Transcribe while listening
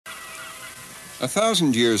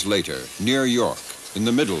1,000 years later, near York, in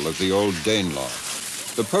the middle of the old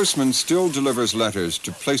Danelaw, the postman still delivers letters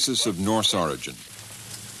to places of Norse origin.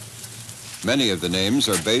 Many of the names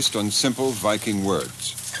are based on simple Viking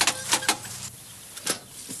words.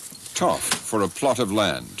 Toft for a plot of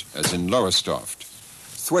land, as in Lowestoft.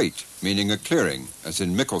 Thwaite, meaning a clearing, as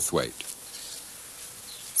in Micklethwaite.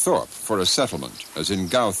 Thorpe for a settlement, as in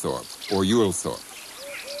Gowthorpe or Yulethorpe.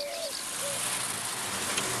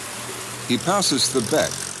 He passes the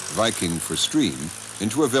beck, Viking for stream,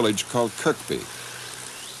 into a village called Kirkby.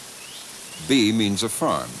 By means a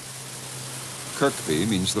farm. Kirkby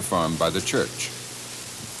means the farm by the church.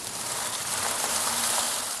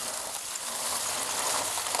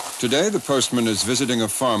 Today, the postman is visiting a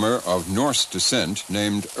farmer of Norse descent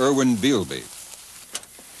named Erwin Bealby.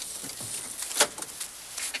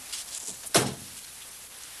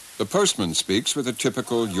 The postman speaks with a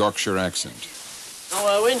typical Yorkshire accent.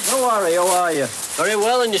 Hello, Owen. How are you? How are you? Very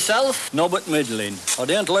well, and yourself? No, but middling. I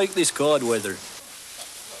don't like this cold weather.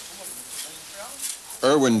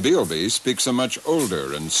 Erwin Bealby speaks a much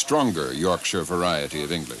older and stronger Yorkshire variety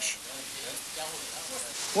of English.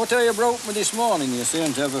 What have you brought me this morning? You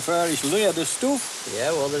seem to have a fairish load of stuff.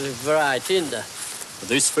 Yeah, well, there's a variety in there.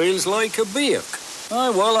 This feels like a bake.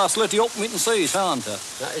 Aye, well, I'll let you up meet and see, shan't I?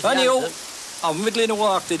 That is Anyhow, I'm middling a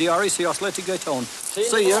walk to the Harry, so I'll let you get on.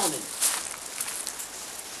 See you.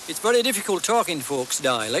 It's very difficult talking folks'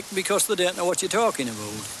 dialect because they don't know what you're talking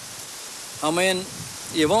about. I mean,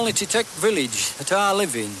 you've only to take village that I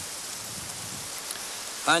live in.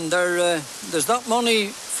 And there's that many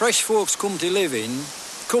fresh folks come to live in,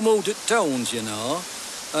 come out at towns, you know,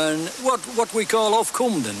 and what we call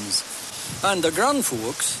off-cumdens. And the grand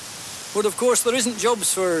folks, but of course there isn't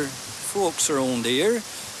jobs for folks around here,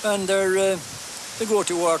 and they go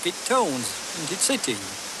to work at towns, into city,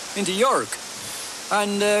 into York.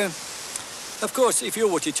 And, of course, if you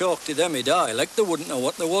were to talk to them in dialect, they wouldn't know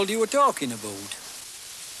what the world you were talking about.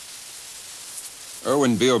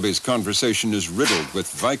 Erwin Bealby's conversation is riddled with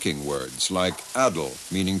Viking words like adel,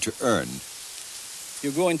 meaning to earn.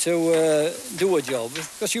 You're going to do a job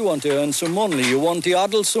because you want to earn some money. You want to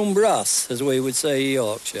addle some brass, as we would say in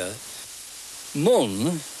Yorkshire.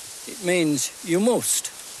 Mun, it means you must.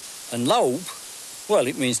 And laup, well,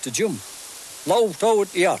 it means to jump. Laup out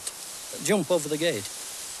the yacht. Jump over the gate.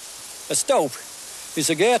 A stoup is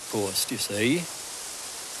a gate post, you see.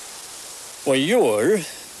 Well,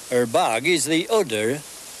 her bag is the udder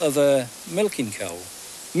of a milking cow.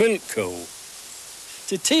 Milk cow.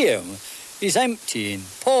 To tame is emptying,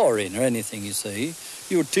 pouring or anything, you see.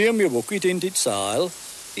 You tame your bucket into its sile.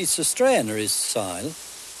 It's a strainer, is sile.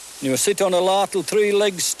 You sit on a little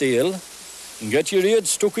three-leg steel and get your head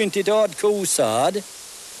stuck into the hard cow's side.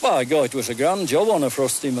 By God, it was a grand job on a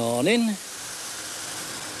frosty morning.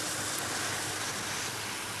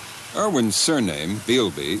 Erwin's surname,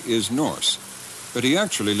 Bealby, is Norse, but he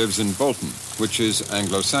actually lives in Bolton, which is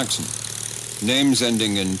Anglo-Saxon. Names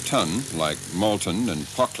ending in ton, like Malton and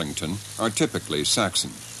Pocklington, are typically Saxon.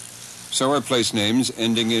 So are place names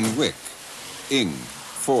ending in wick, ing,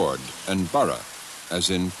 ford, and borough, as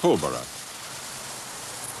in Pulborough.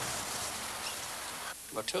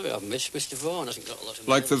 I tell you, I've missed Mr. Vaughan. Hasn't got a lot of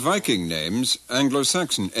Like the names. Viking names,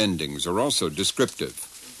 Anglo-Saxon endings are also descriptive.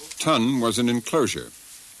 Tun was an enclosure.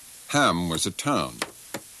 Ham was a town.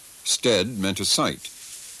 Stead meant a site.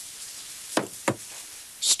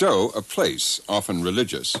 Stow, a place, often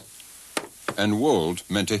religious. And wold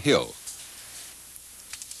meant a hill.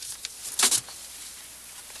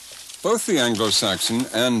 Both the Anglo-Saxon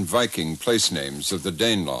and Viking place names of the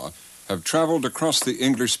Danelaw have traveled across the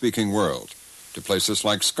English-speaking world to places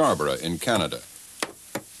like Scarborough in Canada,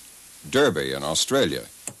 Derby in Australia,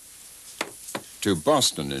 to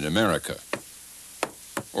Boston in America,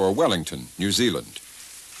 or Wellington, New Zealand.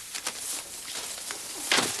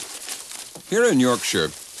 Here in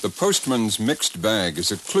Yorkshire, the postman's mixed bag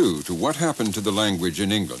is a clue to what happened to the language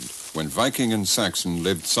in England when Viking and Saxon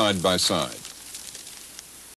lived side by side.